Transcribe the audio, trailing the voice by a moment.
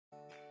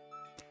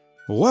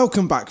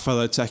Welcome back,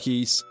 fellow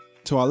techies,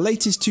 to our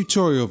latest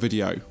tutorial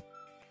video.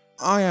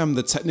 I am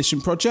the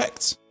Technician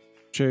Project.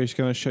 Jerry's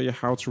going to show you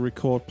how to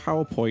record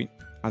PowerPoint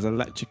as a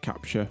lecture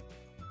capture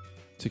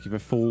to give a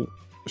full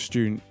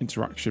student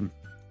interaction.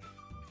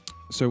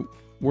 So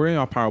we're in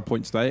our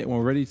PowerPoint today and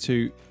we're ready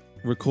to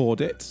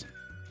record it.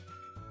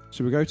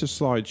 So we go to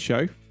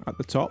slideshow at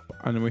the top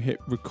and then we hit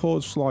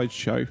record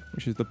slideshow,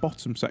 which is the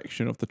bottom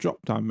section of the drop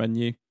down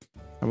menu,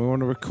 and we want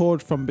to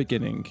record from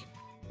beginning.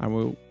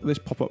 And this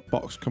pop-up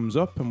box comes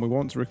up and we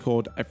want to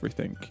record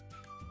everything.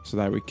 So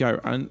there we go.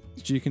 And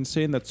as you can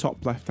see in the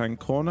top left-hand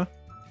corner,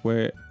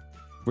 we're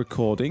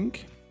recording.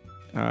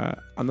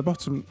 And the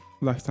bottom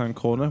left-hand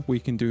corner, we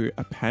can do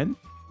a pen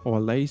or a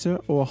laser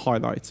or a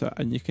highlighter.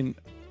 And you can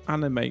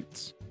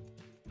animate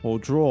or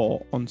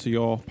draw onto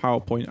your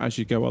PowerPoint as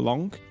you go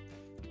along.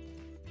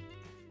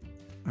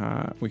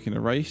 We can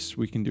erase,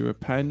 we can do a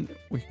pen,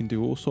 we can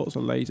do all sorts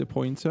of laser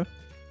pointer.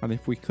 And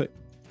if we click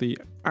the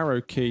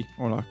arrow key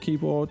on our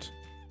keyboard,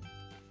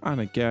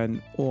 and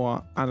again all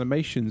our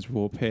animations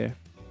will appear.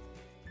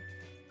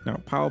 Now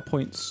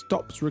PowerPoint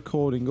stops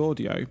recording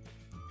audio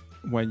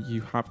when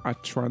you have a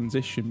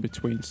transition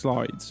between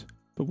slides,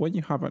 but when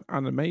you have an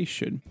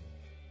animation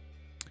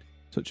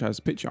such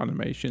as picture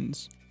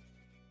animations,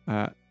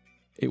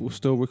 it will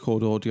still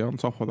record audio on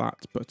top of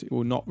that, but it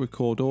will not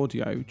record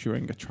audio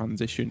during a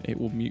transition. It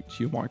will mute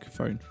your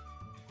microphone.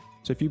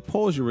 So if you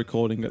pause your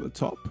recording at the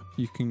top,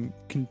 you can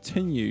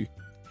continue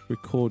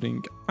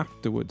recording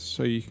afterwards.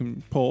 So you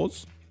can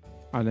pause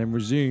and then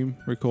resume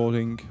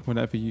recording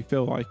whenever you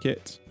feel like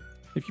it.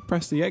 If you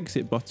press the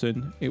exit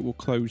button, it will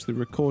close the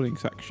recording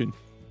section.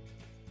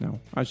 Now,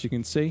 as you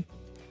can see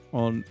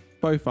on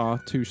both our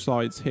two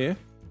slides here,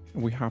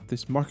 we have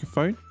this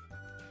microphone,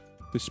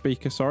 the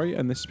speaker,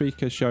 and the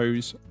speaker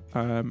shows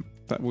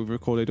that we've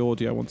recorded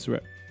audio onto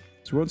it.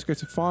 So we want to go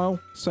to File,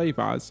 Save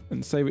As,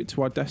 and save it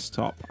to our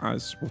desktop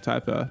as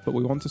whatever, but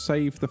we want to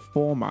save the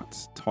format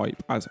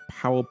type as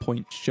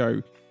PowerPoint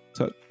Show,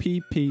 so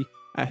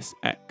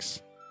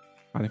PPSX.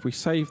 And if we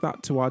save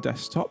that to our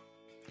desktop,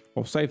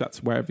 or save that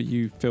to wherever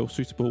you feel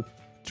suitable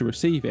to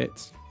receive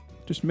it,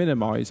 just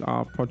minimize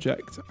our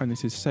project and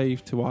it is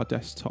saved to our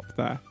desktop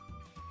there.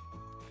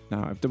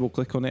 Now I've double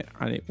click on it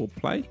and it will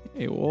play.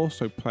 It will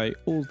also play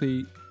all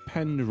the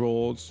pen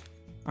draws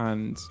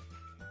and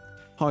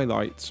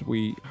highlights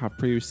we have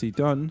previously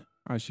done.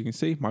 As you can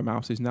see, my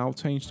mouse is now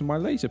changed to my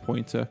laser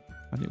pointer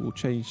and it will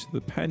change to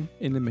the pen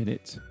in a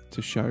minute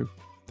to show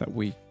that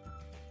we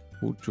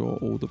will draw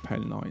all the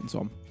pen lines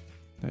on.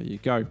 There you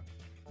go.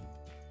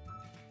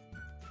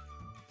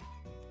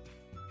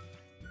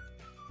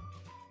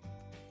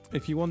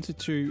 If you wanted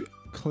to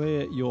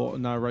clear your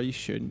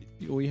narration,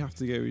 all you have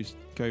to do is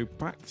go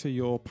back to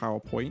your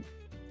PowerPoint,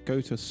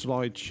 go to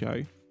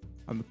slideshow,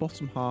 and the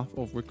bottom half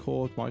of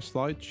record my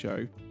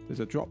slideshow, there's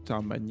a drop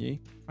down menu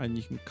and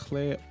you can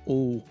clear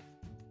all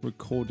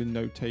recording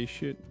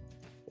notation,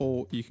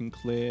 or you can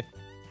clear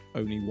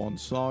only one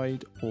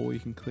slide, or you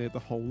can clear the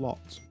whole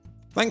lot.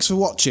 Thanks for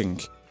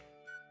watching.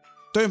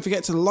 Don't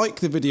forget to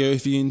like the video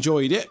if you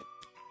enjoyed it,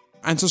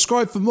 and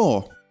subscribe for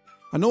more.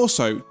 And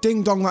also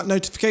ding dong that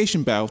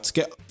notification bell to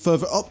get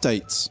further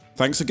updates.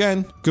 Thanks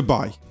again,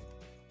 goodbye.